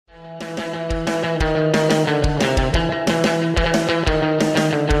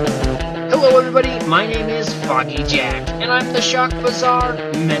my name is Foggy Jack, and I'm the Shock Bazaar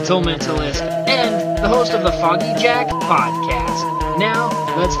Mental Mentalist, and the host of the Foggy Jack podcast. Now,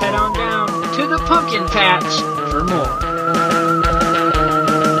 let's head on down to the pumpkin patch for more.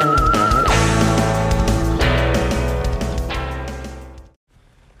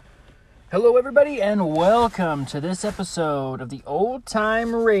 Hello everybody, and welcome to this episode of the Old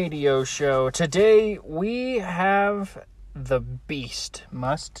Time Radio Show. Today we have The Beast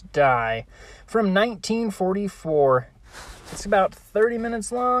Must Die from 1944. It's about 30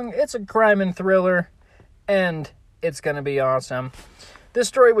 minutes long. It's a crime and thriller, and it's going to be awesome. This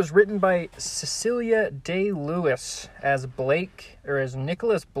story was written by Cecilia Day-Lewis as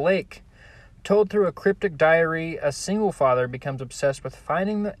Nicholas Blake. Told through a cryptic diary, a single father becomes obsessed with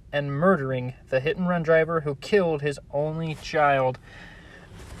finding and murdering the hit-and-run driver who killed his only child.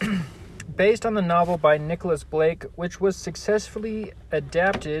 Based on the novel by Nicholas Blake, which was successfully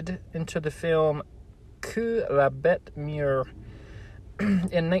adapted into the film Que la Bête Meurt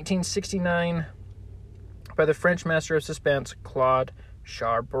in 1969 by the French master of suspense Claude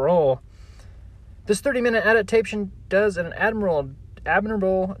Chabrol. This 30-minute adaptation does an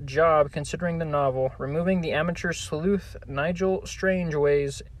admirable job considering the novel, removing the amateur sleuth Nigel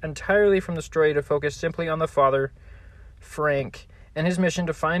Strangeways entirely from the story to focus simply on the father, Frank, and his mission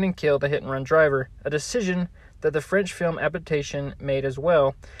to find and kill the hit-and-run driver, a decision that the French film adaptation made as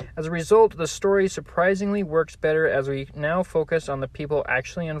well. As a result, the story surprisingly works better as we now focus on the people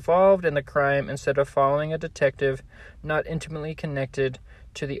actually involved in the crime instead of following a detective not intimately connected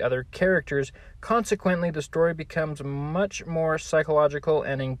to the other characters. Consequently, the story becomes much more psychological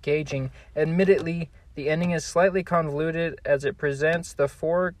and engaging. Admittedly, the ending is slightly convoluted as it presents the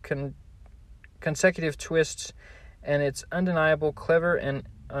four consecutive twists, and it's undeniable, clever, and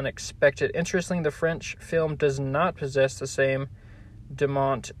unexpected. Interestingly, the French film does not possess the same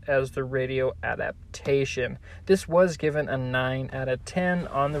dénouement as the radio adaptation. This was given a 9 out of 10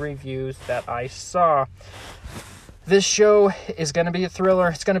 on the reviews that I saw. This show is going to be a thriller.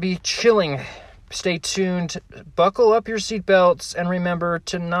 It's going to be chilling. Stay tuned. Buckle up your seatbelts and remember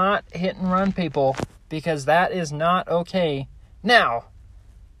to not hit and run people, because that is not okay. Now,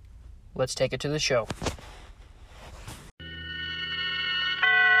 let's take it to the show.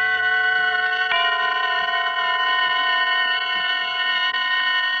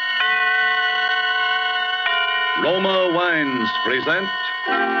 Roma Wines present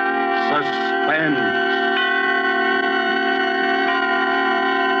Suspense.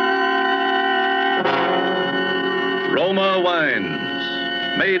 Roma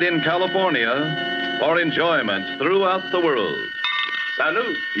Wines, made in California for enjoyment throughout the world.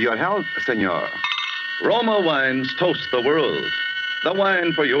 Salud. Your health, senor. Roma Wines toast the world. The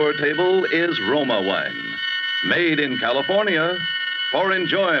wine for your table is Roma Wine, made in California for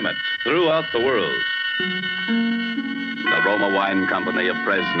enjoyment throughout the world. The Roma Wine Company of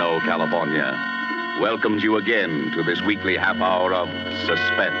Fresno, California, welcomes you again to this weekly half hour of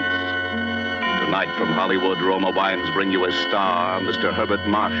suspense. Tonight from Hollywood, Roma Wines bring you a star, Mr. Herbert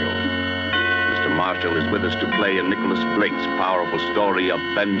Marshall. Mr. Marshall is with us to play in Nicholas Blake's powerful story of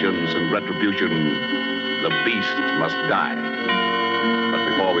vengeance and retribution. The Beast Must Die. But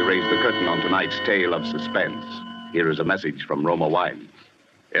before we raise the curtain on tonight's tale of suspense, here is a message from Roma Wines.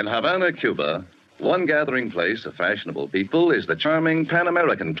 In Havana, Cuba, one gathering place of fashionable people is the charming Pan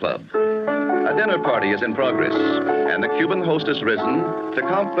American Club. A dinner party is in progress, and the Cuban host has risen to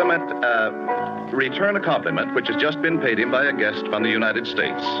return a compliment which has just been paid him by a guest from the United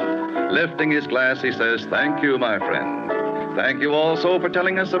States. Lifting his glass, he says, "Thank you, my friend. Thank you also for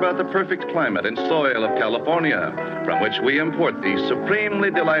telling us about the perfect climate and soil of California, from which we import these supremely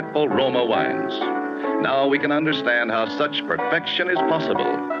delightful Roma wines. Now we can understand how such perfection is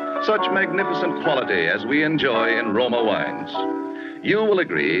possible, such magnificent quality as we enjoy in Roma wines. You will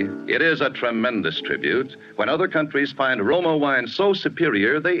agree it is a tremendous tribute when other countries find Roma wines so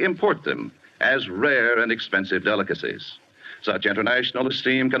superior they import them as rare and expensive delicacies. Such international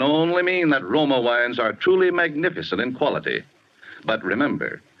esteem can only mean that Roma wines are truly magnificent in quality. But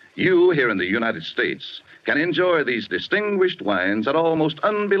remember, you here in the United States can enjoy these distinguished wines at almost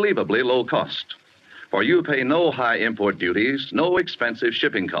unbelievably low cost. For you pay no high import duties, no expensive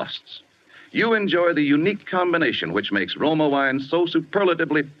shipping costs. You enjoy the unique combination which makes Roma wines so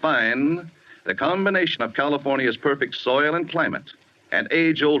superlatively fine, the combination of California's perfect soil and climate, and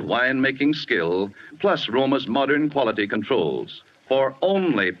age-old wine-making skill, plus Roma's modern quality controls, for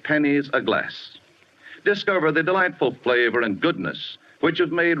only pennies a glass. Discover the delightful flavor and goodness which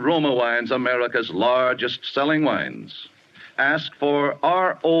have made Roma wines America's largest-selling wines. Ask for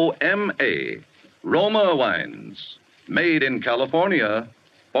R-O-M-A, Roma wines, made in California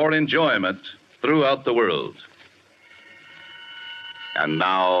for enjoyment throughout the world. And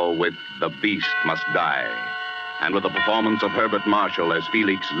now, with The Beast Must Die, and with the performance of Herbert Marshall as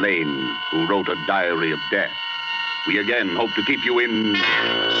Felix Lane, who wrote a diary of death, we again hope to keep you in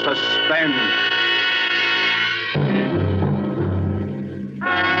suspense.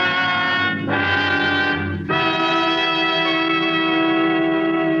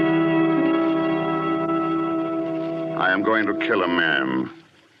 I am going to kill a man.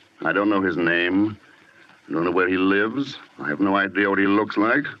 I don't know his name. I don't know where he lives. I have no idea what he looks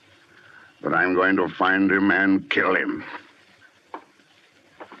like. But I'm going to find him and kill him.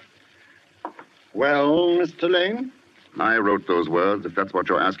 Well, Mr. Lane? I wrote those words, if that's what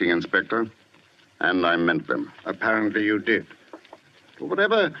you're asking, Inspector. And I meant them. Apparently you did. But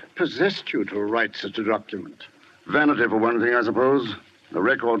whatever possessed you to write such a document? Vanity, for one thing, I suppose. A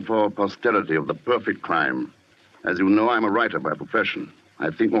record for posterity of the perfect crime. As you know, I'm a writer by profession.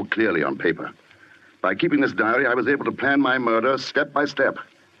 I think more clearly on paper. By keeping this diary, I was able to plan my murder step by step.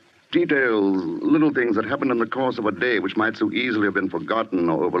 Details, little things that happened in the course of a day which might so easily have been forgotten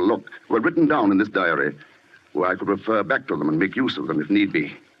or overlooked, were written down in this diary, where I could refer back to them and make use of them if need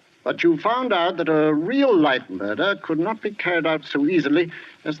be. But you found out that a real-life murder could not be carried out so easily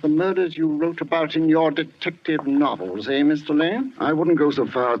as the murders you wrote about in your detective novels, eh, Mr. Lane? I wouldn't go so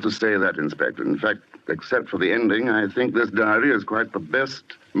far as to say that, Inspector. In fact, except for the ending, I think this diary is quite the best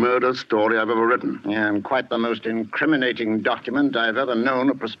murder story I've ever written. And quite the most incriminating document I've ever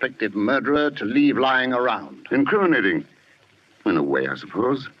known a prospective murderer to leave lying around. Incriminating? In a way, I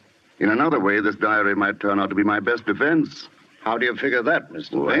suppose. In another way, this diary might turn out to be my best defense. How do you figure that,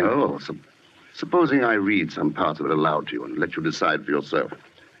 Mr. Lane? Well, supposing I read some parts of it aloud to you and let you decide for yourself.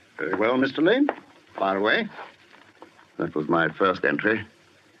 Very well, Mr. Lane. Fire away. That was my first entry.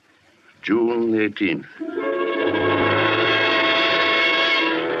 June 18th.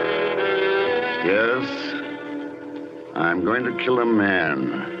 Yes, I'm going to kill a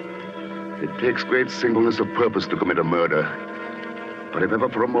man. It takes great singleness of purpose to commit a murder. But if ever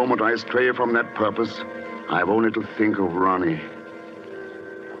for a moment I stray from that purpose, I've only to think of Ronnie.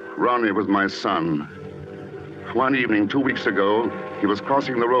 Ronnie was my son. One evening, 2 weeks ago, he was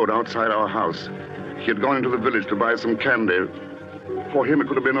crossing the road outside our house. He had gone into the village to buy some candy. For him, it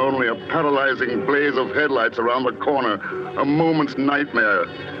could have been only a paralyzing blaze of headlights around the corner, a moment's nightmare,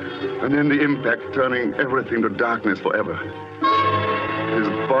 and then the impact turning everything to darkness forever. His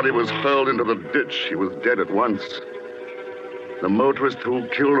body was hurled into the ditch. He was dead at once. The motorist who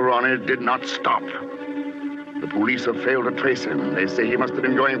killed Ronnie did not stop. The police have failed to trace him. They say he must have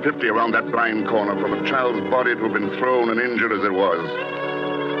been going 50 around that blind corner from a child's body to have been thrown and injured as it was.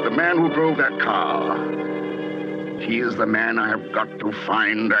 The man who drove that car, he is the man I have got to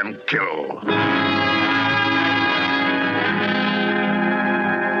find and kill.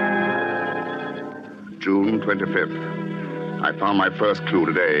 June 25th. I found my first clue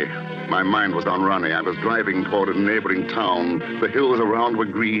today. My mind was on Ronnie. I was driving toward a neighboring town. The hills around were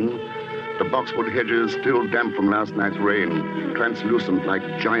green. The boxwood hedges, still damp from last night's rain, translucent like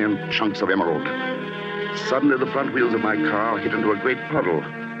giant chunks of emerald. Suddenly, the front wheels of my car hit into a great puddle.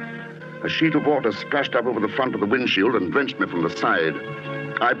 A sheet of water splashed up over the front of the windshield and drenched me from the side.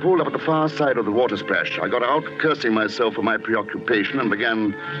 I pulled up at the far side of the water splash. I got out, cursing myself for my preoccupation, and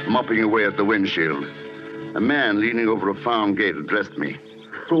began mopping away at the windshield. A man leaning over a farm gate addressed me.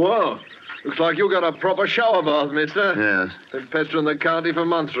 Well, looks like you got a proper shower bath, mister. Yes. Been pestering the county for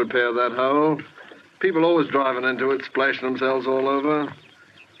months to repair that hole. People always driving into it, splashing themselves all over.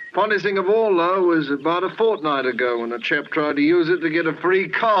 Funniest thing of all, though, was about a fortnight ago when a chap tried to use it to get a free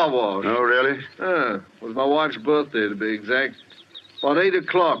car wash. Oh, really? Yeah, it was my wife's birthday, to be exact. About 8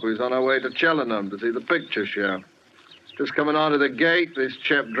 o'clock, we was on our way to Cheltenham to see the picture show. Just coming out of the gate, this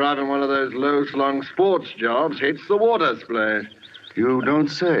chap driving one of those low-slung sports jobs hits the water splash. You don't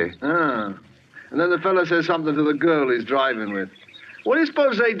say. Ah. And then the fella says something to the girl he's driving with. What do you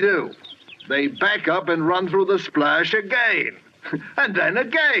suppose they do? They back up and run through the splash again. And then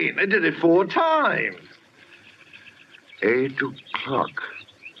again. They did it 4 times. 8 o'clock.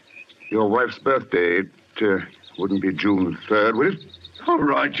 Your wife's birthday, it wouldn't be June 3rd, would it? All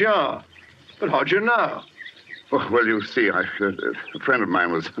right, yeah. But how'd you know? Oh, well, you see, a friend of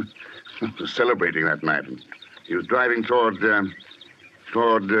mine was celebrating that night. And he was driving toward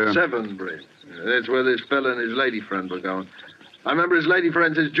Severnbridge. That's where this fella and his lady friend were going. I remember his lady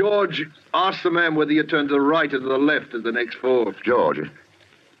friend says, George, ask the man whether you turn to the right or to the left at the next fork. George,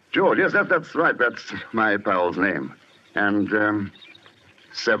 yes, that's right. That's my pal's name. And,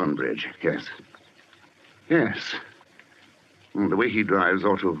 Severnbridge, yes. Yes. The way he drives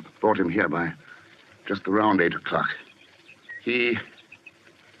ought to have brought him here by just around 8 o'clock. He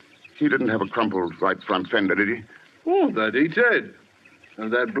He didn't have a crumpled right front fender, did he? Oh, that he did.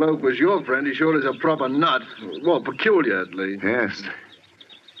 And that bloke was your friend. He sure is a proper nut. Well, peculiar, at least. Yes.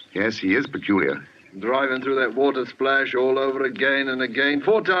 Yes, he is peculiar. Driving through that water splash all over again and again.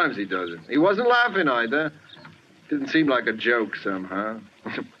 4 times he does it. He wasn't laughing either. Didn't seem like a joke somehow.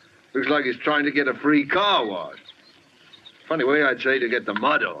 Looks like he's trying to get a free car wash. Funny way, I'd say, to get the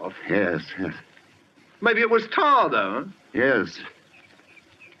mud off. Yes, yes. Maybe it was tar, though, huh? Yes.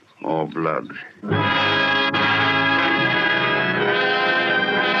 All blood.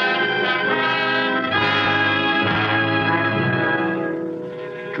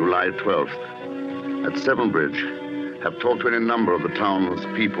 July 12th. At Severnbridge. Have talked to any number of the town's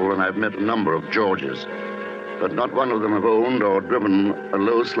people, and I've met a number of Georges. But not one of them have owned or driven a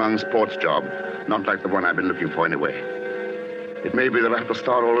low-slung sports job. Not like the one I've been looking for, anyway. It may be that I have to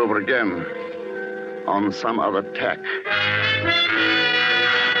start all over again. On some other tack.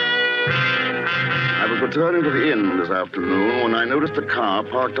 I was returning to the inn this afternoon when I noticed a car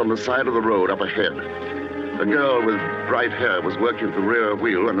parked on the side of the road up ahead. A girl with bright hair was working the rear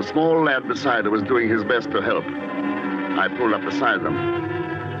wheel, and a small lad beside her was doing his best to help. I pulled up beside them.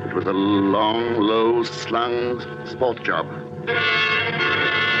 It was a long, low-slung sports job.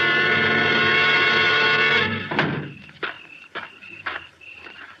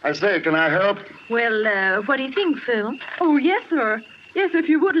 I say, can I help? Well, what do you think, Phil? Oh, yes, sir. Yes, if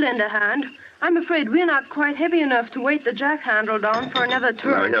you would lend a hand. I'm afraid we're not quite heavy enough to weight the jack handle down for another Now,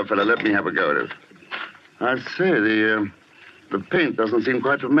 turn. here, fella, let me have a go at it. I say, the paint doesn't seem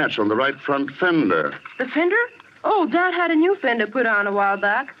quite to match on the right front fender. The fender? Oh, Dad had a new fender put on a while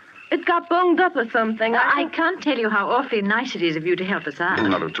back. It got bunged up or something. I can't tell you how awfully nice it is of you to help us out.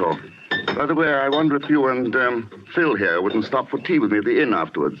 Not at all. By the way, I wonder if you and Phil here wouldn't stop for tea with me at the inn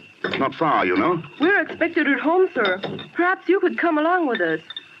afterwards. It's not far, you know. We're expected at home, sir. Perhaps you could come along with us.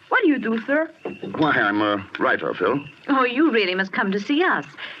 What do you do, sir? Why, I'm a writer, Phil. Oh, you really must come to see us.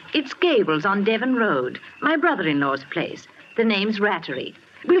 It's Gables on Devon Road, my brother-in-law's place. The name's Rattery.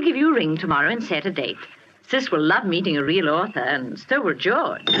 We'll give you a ring tomorrow and set a date. Sis will love meeting a real author, and so will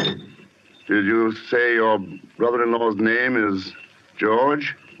George. Did you say your brother-in-law's name is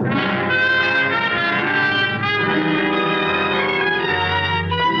George?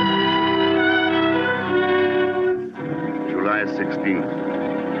 July 16th.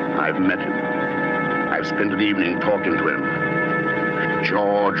 I've met him. I've spent an evening talking to him.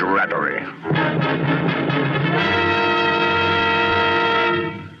 George Rattery.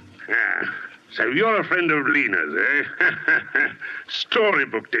 So you're a friend of Lena's, eh?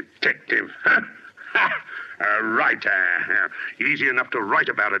 Storybook detective. A writer. Easy enough to write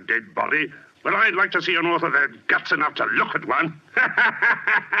about a dead body, but I'd like to see an author that had guts enough to look at one.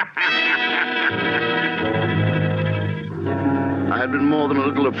 I had been more than a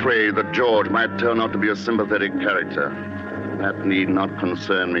little afraid that George might turn out to be a sympathetic character. That need not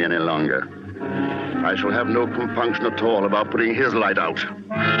concern me any longer. I shall have no compunction at all about putting his light out.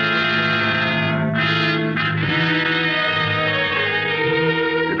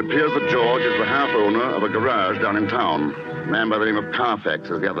 It appears that George is the half-owner of a garage down in town. A man by the name of Carfax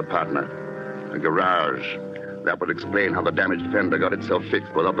is the other partner. A garage. That would explain how the damaged fender got itself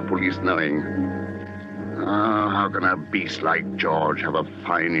fixed without the police knowing. Oh, how can a beast like George have a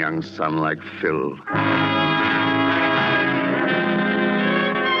fine young son like Phil?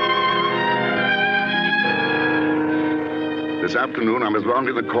 This afternoon, I was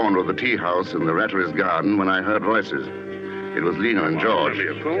rounding the corner of the tea house in the Rattery's garden when I heard voices. It was Lena and George.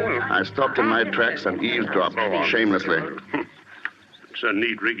 I stopped in my tracks and eavesdropped shamelessly. It's a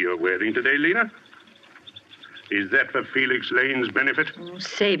neat rig you're wearing today, Lena. Is that for Felix Lane's benefit? Oh,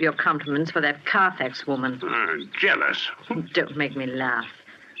 save your compliments for that Carfax woman. Jealous. Don't make me laugh.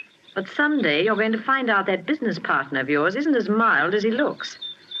 But someday you're going to find out that business partner of yours isn't as mild as he looks.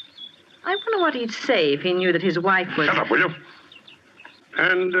 I wonder what he'd say if he knew that his wife was... Shut up, will you?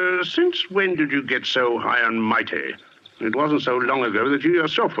 And since when did you get so high and mighty? It wasn't so long ago that you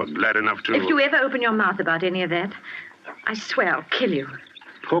yourself were glad enough to... If you ever open your mouth about any of that, I swear I'll kill you.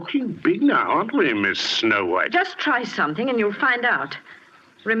 Talking big now, aren't we, Miss Snow White? Just try something and you'll find out.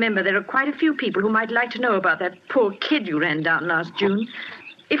 Remember, there are quite a few people who might like to know about that poor kid you ran down last June.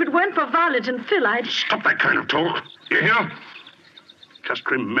 If it weren't for Violet and Phil, I'd... Stop that kind of talk. You hear? Just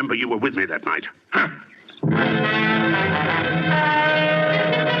remember you were with me that night. Huh?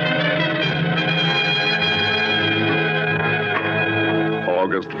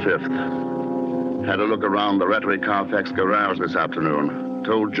 August 5th. Had a look around the Rattery Carfax garage this afternoon.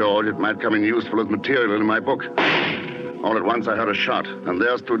 Told George it might come in useful as material in my book. All at once I heard a shot, and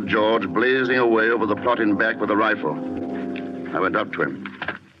there stood George blazing away over the plot in back with a rifle. I went up to him.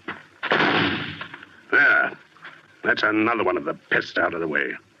 That's another one of the pests out of the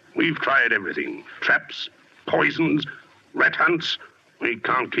way. We've tried everything. Traps, poisons, rat hunts. We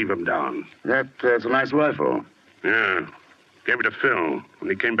can't keep him down. That's a nice rifle. Yeah. Gave it to Phil when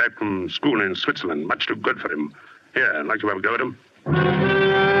he came back from school in Switzerland. Much too good for him. Here, I'd like to have a go at him.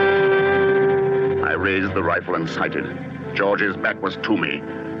 I raised the rifle and sighted. George's back was to me.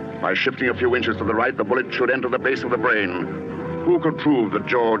 By shifting a few inches to the right, the bullet should enter the base of the brain. Who could prove that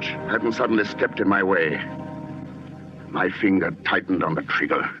George hadn't suddenly stepped in my way? My finger tightened on the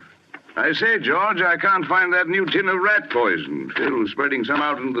trigger. I say, George, I can't find that new tin of rat poison. Phil was spreading some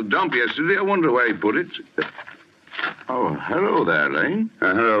out into the dump yesterday. I wonder where he put it. Oh, hello there, Lane.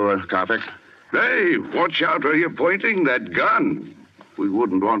 Hello, Carfax. Hey, watch out where you're pointing that gun. We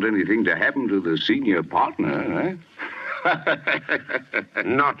wouldn't want anything to happen to the senior partner, eh?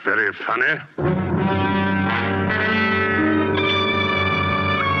 Not very funny.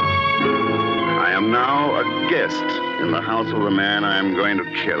 I am now a guest in the house of the man I am going to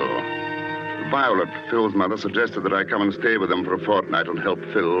kill. Violet, Phil's mother, suggested that I come and stay with them for a fortnight and help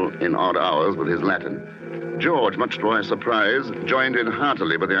Phil in odd hours with his Latin. George, much to my surprise, joined in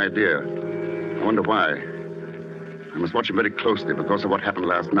heartily with the idea. I wonder why. I must watch him very closely because of what happened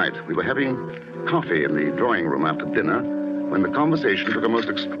last night. We were having coffee in the drawing room after dinner when the conversation took a most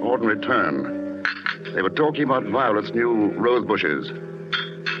extraordinary turn. They were talking about Violet's new rose bushes.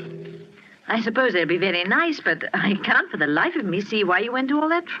 I suppose they'll be very nice, but I can't for the life of me see why you went to all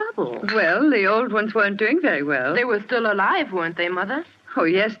that trouble. Well, the old ones weren't doing very well. They were still alive, weren't they, Mother? Oh,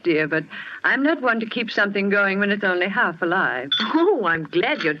 yes, dear, but I'm not one to keep something going when it's only half alive. Oh, I'm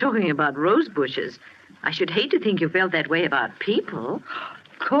glad you're talking about rose bushes. I should hate to think you felt that way about people.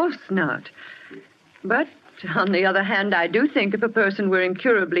 Of course not. But, on the other hand, I do think if a person were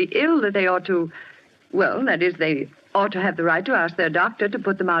incurably ill that they ought to... Well, that is, they ought to have the right to ask their doctor to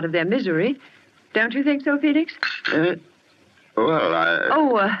put them out of their misery. Don't you think so, Felix?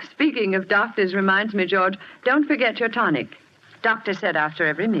 Speaking of doctors reminds me, George, don't forget your tonic. Doctor said after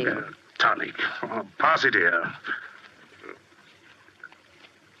every meal. Tonic. Oh, pass it here.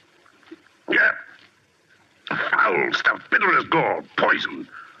 Yeah. Foul stuff, bitter as gall, poison.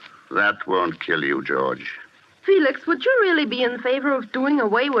 That won't kill you, George. Felix, would you really be in favor of doing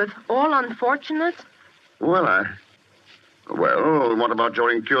away with all unfortunates? Well, what about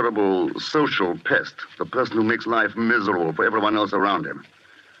your incurable social pest, the person who makes life miserable for everyone else around him?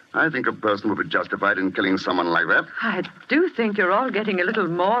 I think a person would be justified in killing someone like that. I do think you're all getting a little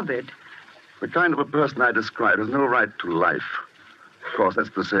morbid. The kind of a person I describe has no right to life. Of course, that's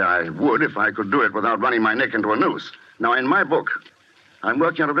to say I would if I could do it without running my neck into a noose. Now, in my book, I'm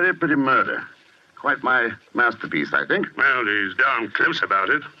working on a very pretty murder. Quite my masterpiece, I think. Well, he's darn close about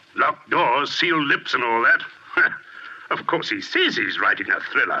it. Locked doors, sealed lips, and all that. Of course, he says he's writing a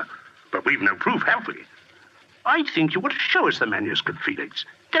thriller, but we've no proof, have we? I think you ought to show us the manuscript, Felix.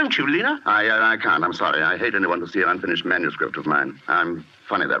 Don't you, Lena? I can't. I'm sorry. I hate anyone to see an unfinished manuscript of mine. I'm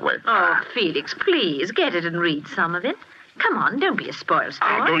funny that way. Oh, Felix, please, get it and read some of it. Come on, don't be a spoil sport.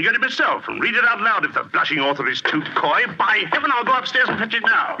 I'll go and get it myself and read it out loud if the blushing author is too coy. By heaven, I'll go upstairs and fetch it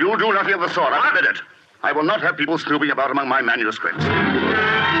now. You'll do nothing of the sort. I forbid it. I will not have people snooping about among my manuscripts.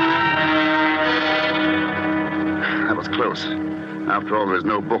 That was close. After all, there is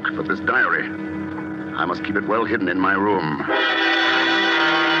no book but this diary. I must keep it well hidden in my room.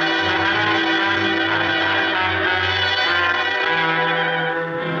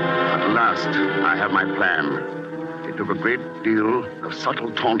 At last, I have my plan. It took a great deal of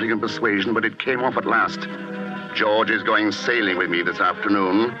subtle taunting and persuasion, but it came off at last. George is going sailing with me this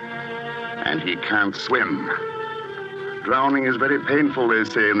afternoon, and he can't swim. Drowning is very painful, they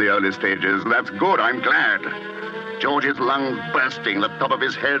say, in the early stages. That's good, I'm glad. George's lungs bursting, the top of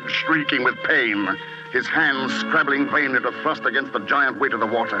his head shrieking with pain, his hands scrabbling vainly to thrust against the giant weight of the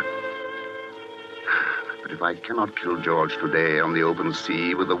water. But if I cannot kill George today on the open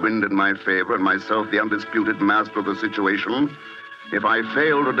sea with the wind in my favor and myself the undisputed master of the situation, if I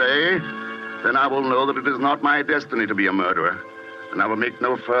fail today, then I will know that it is not my destiny to be a murderer, and I will make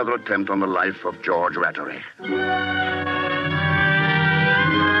no further attempt on the life of George Rattery.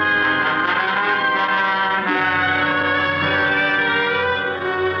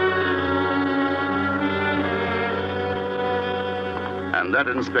 And that,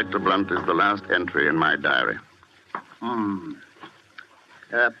 Inspector Blunt, is the last entry in my diary.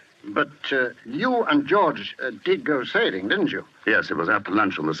 But you and George did go sailing, didn't you? Yes, it was after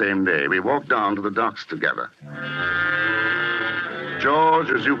lunch on the same day. We walked down to the docks together. George,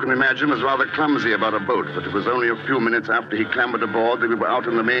 as you can imagine, was rather clumsy about a boat, but it was only a few minutes after he clambered aboard that we were out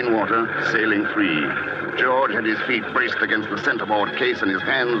in the main water, sailing free. George had his feet braced against the centerboard case and his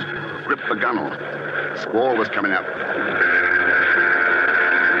hands gripped the gunwale. Squall was coming up.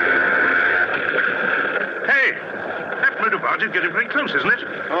 Hey, that motor barge is getting very close, isn't it?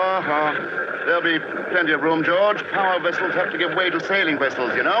 Uh-huh. There'll be plenty of room, George. Power vessels have to give way to sailing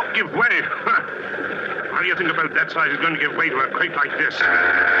vessels, you know. Give way? How do you think about that size is going to give way to a crate like this?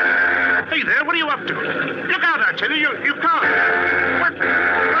 Hey there, what are you up to? Look out, I tell you, you can't. What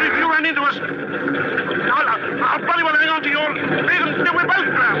if you run into us? I'll bloody well hang on to your leg and we're both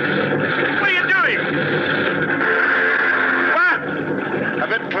drowned. What are you doing? What? A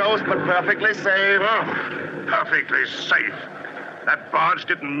bit close, but perfectly safe. Oh, perfectly safe. That barge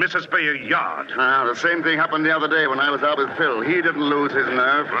didn't miss us by a yard. The same thing happened the other day when I was out with Phil. He didn't lose his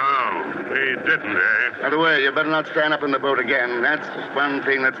nerve. Oh, he didn't, eh? By the way, you better not stand up in the boat again. That's one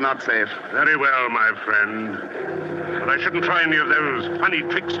thing that's not safe. Very well, my friend. But I shouldn't try any of those funny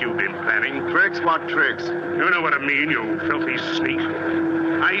tricks you've been planning. Tricks? What tricks? You know what I mean, you filthy sneak.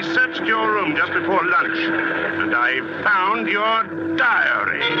 I searched your room just before lunch, and I found your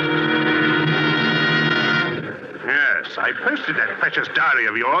diary. Yes, I posted that precious diary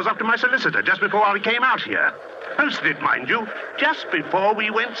of yours up to my solicitor just before I came out here. Posted it, mind you, just before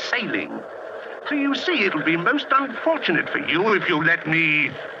we went sailing. So you see, it'll be most unfortunate for you if you let me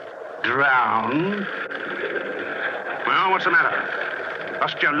drown. Well, what's the matter?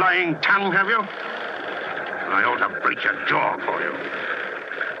 Lost your lying tongue, have you? I ought to break your jaw for you.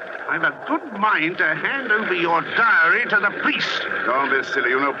 I've a good mind to hand over your diary to the police. Don't be silly.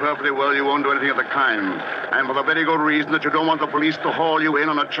 You know perfectly well you won't do anything of the kind. And for the very good reason that you don't want the police to haul you in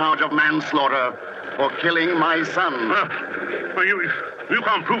on a charge of manslaughter for killing my son. Well, you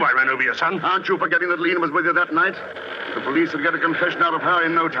can't prove I ran over your son. Aren't you forgetting that Lena was with you that night? The police will get a confession out of her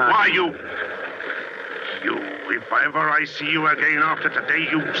in no time. Why, you, if ever I see you again after today,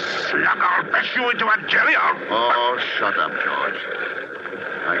 you slug, I'll bash you into a jelly. Oh, shut up, George.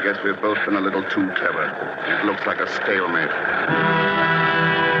 I guess we've both been a little too clever. It looks like a stalemate.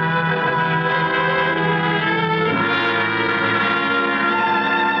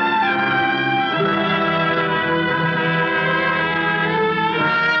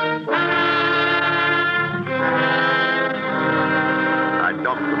 I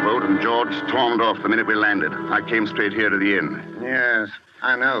docked the boat and George stormed off the minute we landed. I came straight here to the inn. Yes,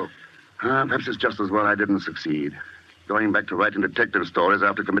 I know. Perhaps it's just as well I didn't succeed. Going back to writing detective stories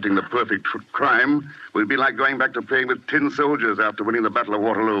after committing the perfect crime would be like going back to playing with tin soldiers after winning the Battle of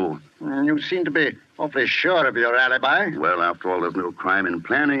Waterloo. You seem to be awfully sure of your alibi. Well, after all, there's no crime in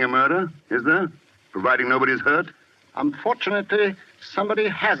planning a murder, is there? Providing nobody's hurt? Unfortunately, somebody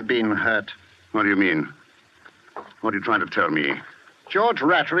has been hurt. What do you mean? What are you trying to tell me? George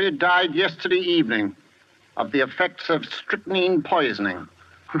Rattery died yesterday evening of the effects of strychnine poisoning.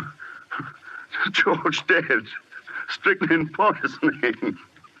 George dead. Strychnine poisoning.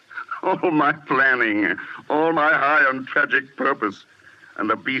 All my planning, all my high and tragic purpose, and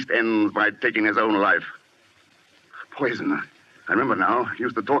the beast ends by taking his own life. Poison. I remember now. He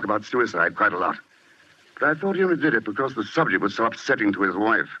used to talk about suicide quite a lot. But I thought he only did it because the subject was so upsetting to his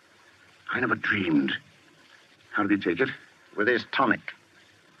wife. I never dreamed. How did he take it? With his tonic.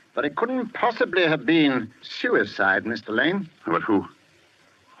 But it couldn't possibly have been suicide, Mr. Lane. But who?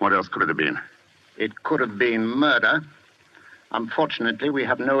 What else could it have been? It could have been murder. Unfortunately, we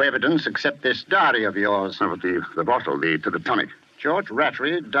have no evidence except this diary of yours. Oh, but the bottle, the tonic. George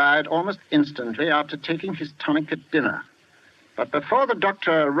Rattery died almost instantly after taking his tonic at dinner. But before the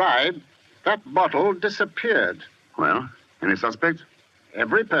doctor arrived, that bottle disappeared. Well, any suspects?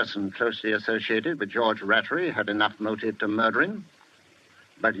 Every person closely associated with George Rattery had enough motive to murder him.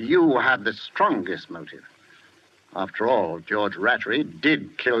 But you had the strongest motive. After all, George Rattery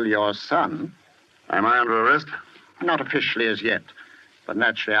did kill your son. Am I under arrest? Not officially as yet. But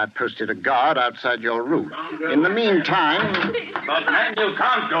naturally, I posted a guard outside your room. In the meantime... But, man, you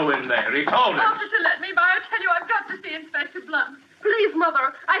can't go in there. He told us. Officer, let me by. I tell you, I've got to see Inspector Blunt. Please,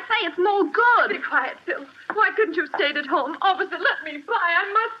 Mother. I say it's no good. Be quiet, Phil. Why couldn't you have stayed at home? Officer, let me by.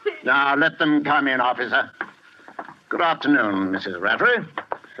 I must see. Now, let them come in, officer. Good afternoon, Mrs. Rattery.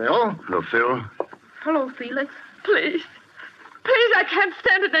 Phil? Hello, Phil. Hello, Felix. Please. Please, I can't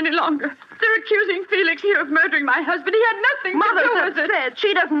stand it any longer. They're accusing Felix here of murdering my husband. He had nothing to do with it. Said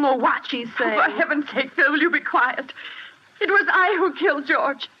she doesn't know what she's saying. Oh, for heaven's sake, Phil, will you be quiet? It was I who killed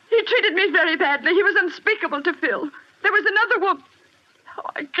George. He treated me very badly. He was unspeakable to Phil. There was another woman. Oh,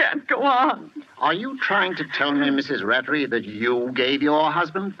 I can't go on. Are you trying to tell me, Mrs. Rattery, that you gave your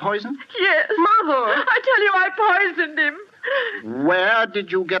husband poison? Yes. Mother. I tell you, I poisoned him. Where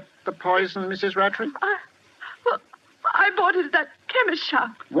did you get the poison, Mrs. Rattery? I bought it at that chemist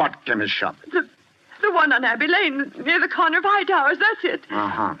shop. What chemist shop? The one on Abbey Lane, near the corner of High Towers. That's it.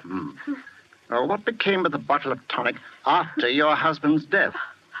 Uh-huh. What became of the bottle of tonic after your husband's death?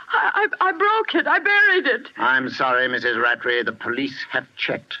 I broke it. I buried it. I'm sorry, Mrs. Rattray. The police have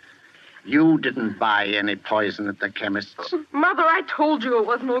checked. You didn't buy any poison at the chemist's. Mother, I told you it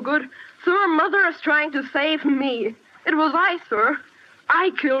was no good. Sir, Mother is trying to save me. It was I, sir.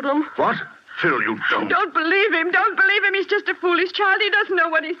 I killed him. What? Phil, you don't. Don't believe him. Don't believe him. He's just a foolish child. He doesn't know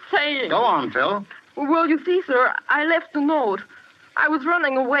what he's saying. Go on, Phil. Well, you see, sir, I left a note. I was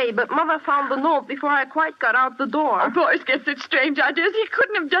running away, but Mother found the note before I quite got out the door. Boys get such strange ideas. He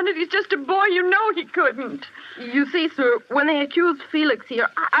couldn't have done it. He's just a boy. You know he couldn't. You see, sir, when they accused Felix here,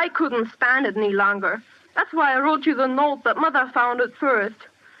 I couldn't stand it any longer. That's why I wrote you the note, but Mother found it first.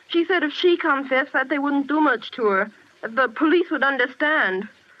 She said if she confessed that they wouldn't do much to her. The police would understand.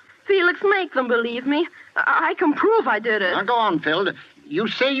 Felix, make them believe me. I can prove I did it. Now, go on, Phil. You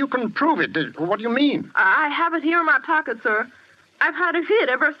say you can prove it. What do you mean? I have it here in my pocket, sir. I've had it hid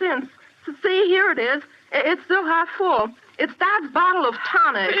ever since. So see, here it is. It's still half full. It's Dad's bottle of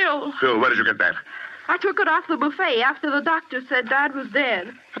tonic. Phil, where did you get that? I took it off the buffet after the doctor said Dad was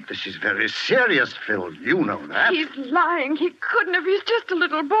dead. But this is very serious, Phil. You know that. He's lying. He couldn't have. He's just a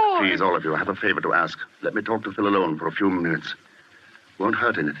little boy. Please, all of you, I have a favor to ask. Let me talk to Phil alone for a few minutes. Won't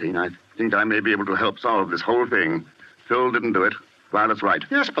hurt anything. I think I may be able to help solve this whole thing. Phil didn't do it. Violet's right.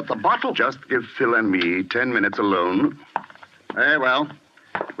 Yes, but the bottle... Just give Phil and me 10 minutes alone. Very well.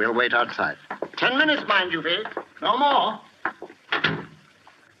 We'll wait outside. 10 minutes, mind you, Phil. No more.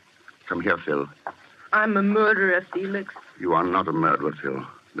 Come here, Phil. I'm a murderer, Felix. You are not a murderer, Phil.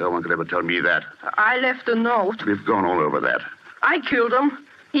 No one could ever tell me that. I left a note. We've gone all over that. I killed him.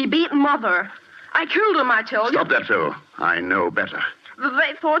 He beat Mother. I killed him, I tell you. Stop that, Phil. I know better.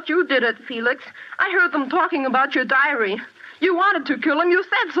 They thought you did it, Felix. I heard them talking about your diary. You wanted to kill him. You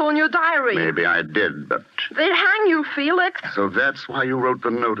said so in your diary. Maybe I did, but... They'd hang you, Felix. So that's why you wrote the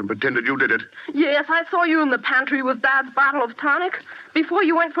note and pretended you did it? Yes, I saw you in the pantry with Dad's bottle of tonic before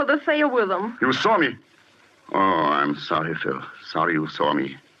you went for the sale with him. You saw me? Oh, I'm sorry, Phil. Sorry you saw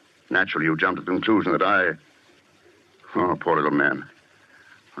me. Naturally, you jumped to the conclusion that I... Oh, poor little man.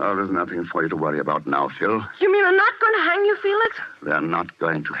 Oh, there's nothing for you to worry about now, Phil. You mean they're not going to hang you, Felix? They're not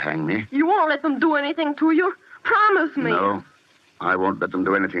going to hang me. You won't let them do anything to you? Promise me. No, I won't let them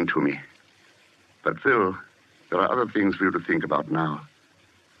do anything to me. But, Phil, there are other things for you to think about now.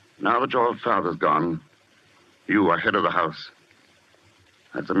 Now that your father's gone, you are head of the house.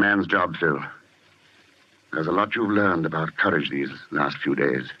 That's a man's job, Phil. There's a lot you've learned about courage these last few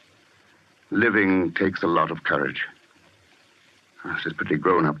days. Living takes a lot of courage. This is pretty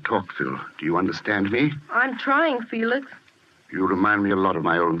grown-up talk, Phil. Do you understand me? I'm trying, Felix. You remind me a lot of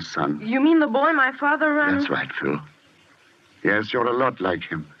my own son. You mean the boy my father ran? That's right, Phil. Yes, you're a lot like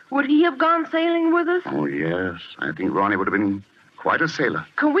him. Would he have gone sailing with us? Oh, yes. I think Ronnie would have been quite a sailor.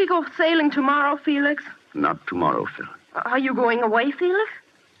 Can we go sailing tomorrow, Felix? Not tomorrow, Phil. Are you going away, Felix?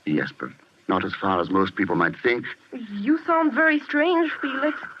 Yes, but not as far as most people might think. You sound very strange,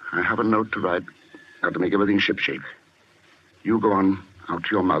 Felix. I have a note to write. Got to make everything shipshape. You go on out to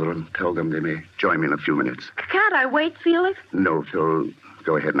your mother and tell them they may join me in a few minutes. Can't I wait, Felix? No, Phil.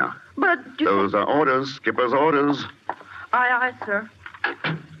 Go ahead now. But Those are orders. Skipper's orders. Aye, aye, sir.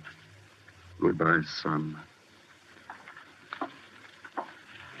 Goodbye, son.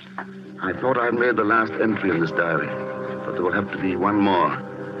 I thought I'd made the last entry in this diary, but there will have to be one more.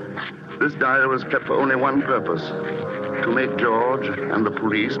 This diary was kept for only one purpose: to make George and the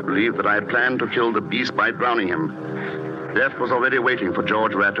police believe that I planned to kill the beast by drowning him. Death was already waiting for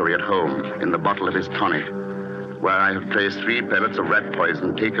George Rattery at home in the bottle of his tonic, where I have traced 3 pellets of rat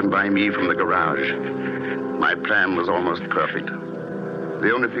poison taken by me from the garage. My plan was almost perfect.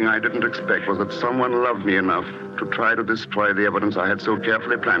 The only thing I didn't expect was that someone loved me enough to try to destroy the evidence I had so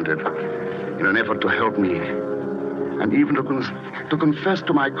carefully planted in an effort to help me, and even to confess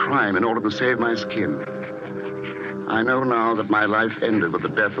to my crime in order to save my skin. I know now that my life ended with the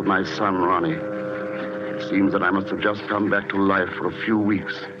death of my son, Ronnie. It seems that I must have just come back to life for a few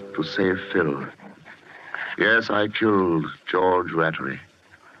weeks to save Phil. Yes, I killed George Rattery.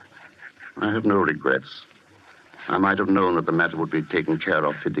 I have no regrets. I might have known that the matter would be taken care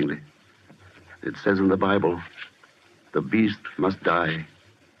of fittingly. It says in the Bible, the beast must die,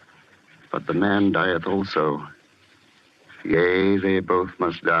 but the man dieth also. Yea, they both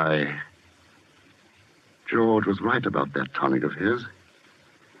must die. George was right about that tonic of his.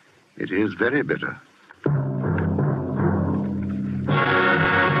 It is very bitter.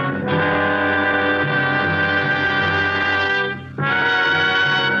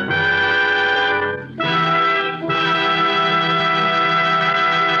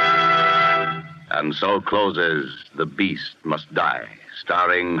 And so closes The Beast Must Die,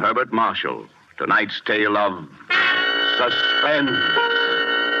 starring Herbert Marshall, Tonight's tale of Suspense.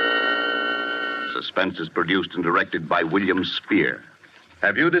 Suspense is produced and directed by William Spear.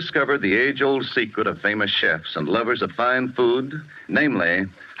 Have you discovered the age-old secret of famous chefs and lovers of fine food? Namely,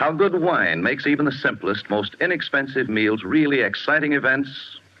 how good wine makes even the simplest, most inexpensive meals really exciting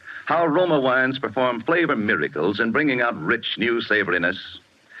events? How Roma wines perform flavor miracles in bringing out rich, new savoriness?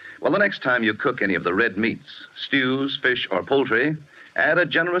 Well, the next time you cook any of the red meats, stews, fish, or poultry, add a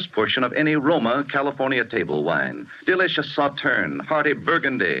generous portion of any Roma California table wine, delicious Sauterne, hearty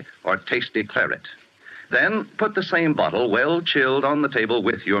Burgundy, or tasty claret. Then put the same bottle, well chilled, on the table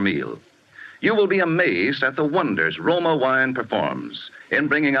with your meal. You will be amazed at the wonders Roma wine performs in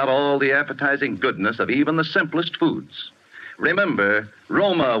bringing out all the appetizing goodness of even the simplest foods. Remember,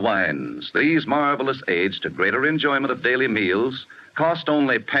 Roma wines, these marvelous aids to greater enjoyment of daily meals, cost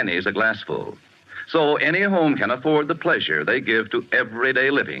only pennies a glassful. So any home can afford the pleasure they give to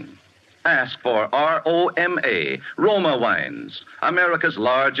everyday living. Ask for ROMA, Roma wines, America's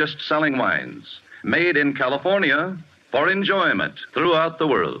largest selling wines. Made in California for enjoyment throughout the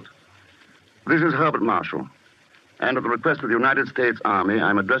world. This is Herbert Marshall. And at the request of the United States Army,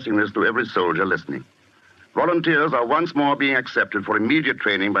 I'm addressing this to every soldier listening. Volunteers are once more being accepted for immediate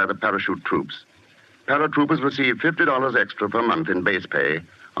training by the parachute troops. Paratroopers receive $50 extra per month in base pay.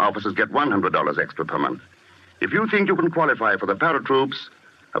 Officers get $100 extra per month. If you think you can qualify for the paratroops,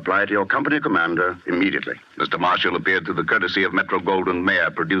 apply to your company commander immediately. Mr. Marshall appeared through the courtesy of Metro Goldwyn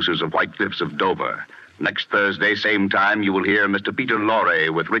Mayer, producers of White Cliffs of Dover. Next Thursday, same time, you will hear Mr. Peter Lorre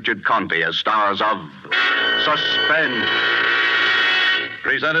with Richard Conte as stars of Suspense.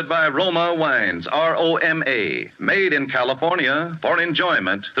 Presented by Roma Wines, ROMA, made in California for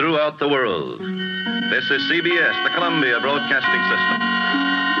enjoyment throughout the world. This is CBS, the Columbia Broadcasting System.